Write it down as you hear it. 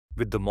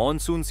With the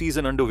monsoon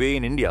season underway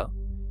in India,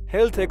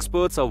 health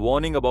experts are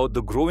warning about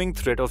the growing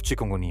threat of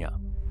chikungunya.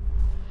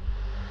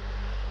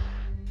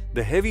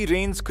 The heavy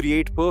rains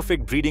create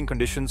perfect breeding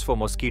conditions for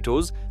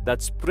mosquitoes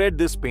that spread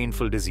this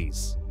painful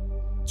disease.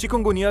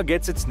 Chikungunya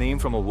gets its name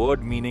from a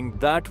word meaning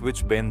that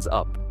which bends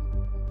up.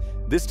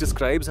 This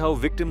describes how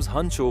victims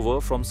hunch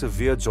over from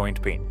severe joint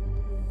pain.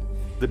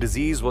 The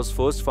disease was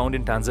first found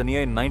in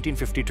Tanzania in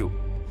 1952,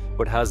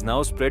 but has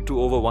now spread to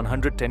over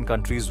 110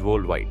 countries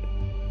worldwide.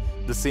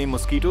 The same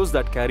mosquitoes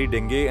that carry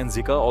dengue and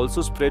Zika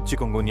also spread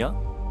chikungunya.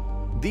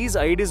 These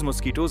Aedes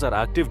mosquitoes are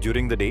active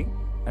during the day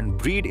and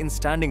breed in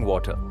standing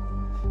water.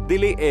 They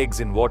lay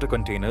eggs in water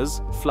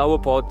containers, flower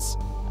pots,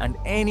 and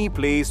any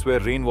place where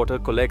rainwater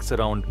collects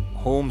around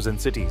homes and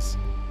cities.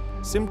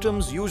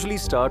 Symptoms usually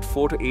start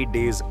 4 to 8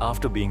 days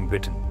after being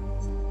bitten.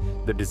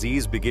 The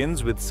disease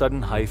begins with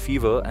sudden high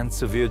fever and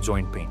severe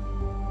joint pain.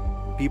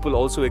 People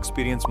also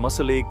experience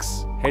muscle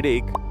aches,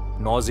 headache,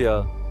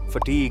 nausea,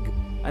 fatigue,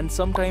 and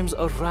sometimes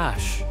a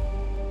rash.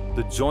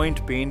 The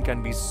joint pain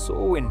can be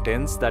so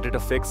intense that it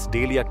affects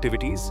daily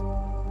activities.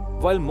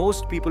 While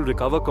most people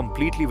recover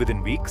completely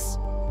within weeks,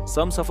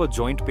 some suffer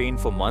joint pain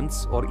for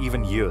months or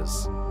even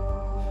years.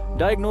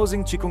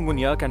 Diagnosing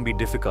chikungunya can be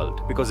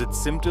difficult because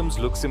its symptoms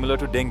look similar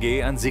to dengue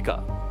and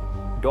Zika.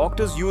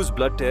 Doctors use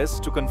blood tests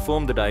to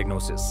confirm the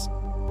diagnosis.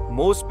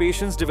 Most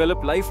patients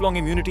develop lifelong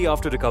immunity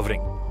after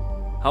recovering.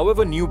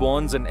 However,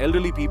 newborns and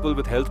elderly people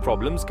with health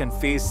problems can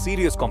face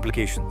serious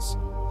complications.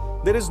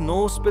 There is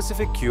no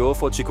specific cure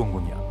for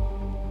chikungunya.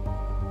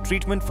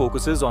 Treatment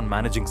focuses on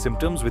managing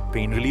symptoms with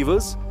pain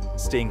relievers,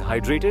 staying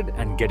hydrated,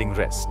 and getting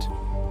rest.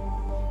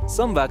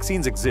 Some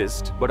vaccines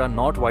exist but are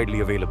not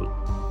widely available.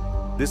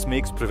 This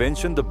makes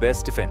prevention the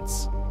best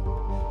defense.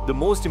 The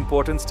most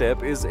important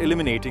step is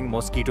eliminating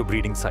mosquito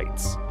breeding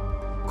sites.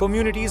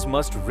 Communities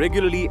must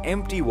regularly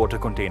empty water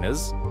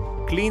containers,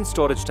 clean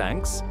storage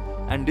tanks,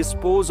 and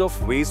dispose of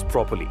waste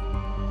properly.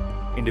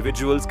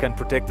 Individuals can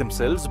protect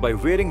themselves by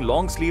wearing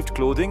long-sleeved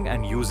clothing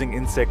and using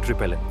insect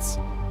repellents.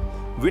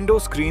 Window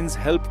screens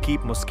help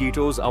keep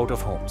mosquitoes out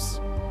of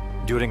homes.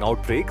 During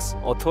outbreaks,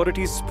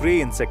 authorities spray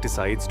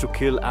insecticides to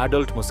kill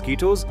adult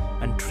mosquitoes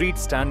and treat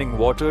standing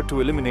water to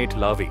eliminate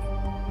larvae.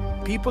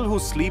 People who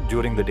sleep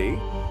during the day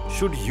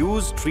should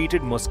use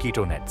treated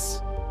mosquito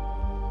nets.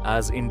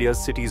 As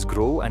India's cities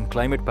grow and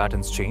climate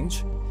patterns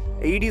change,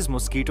 Aedes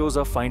mosquitoes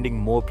are finding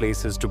more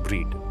places to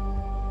breed.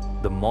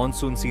 The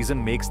monsoon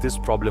season makes this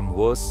problem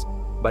worse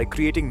by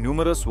creating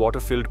numerous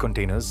water-filled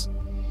containers.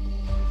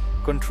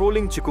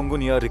 Controlling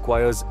chikungunya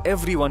requires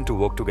everyone to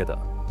work together.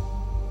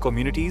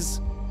 Communities,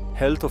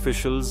 health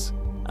officials,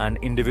 and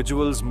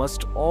individuals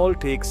must all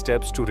take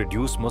steps to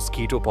reduce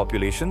mosquito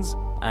populations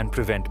and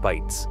prevent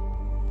bites.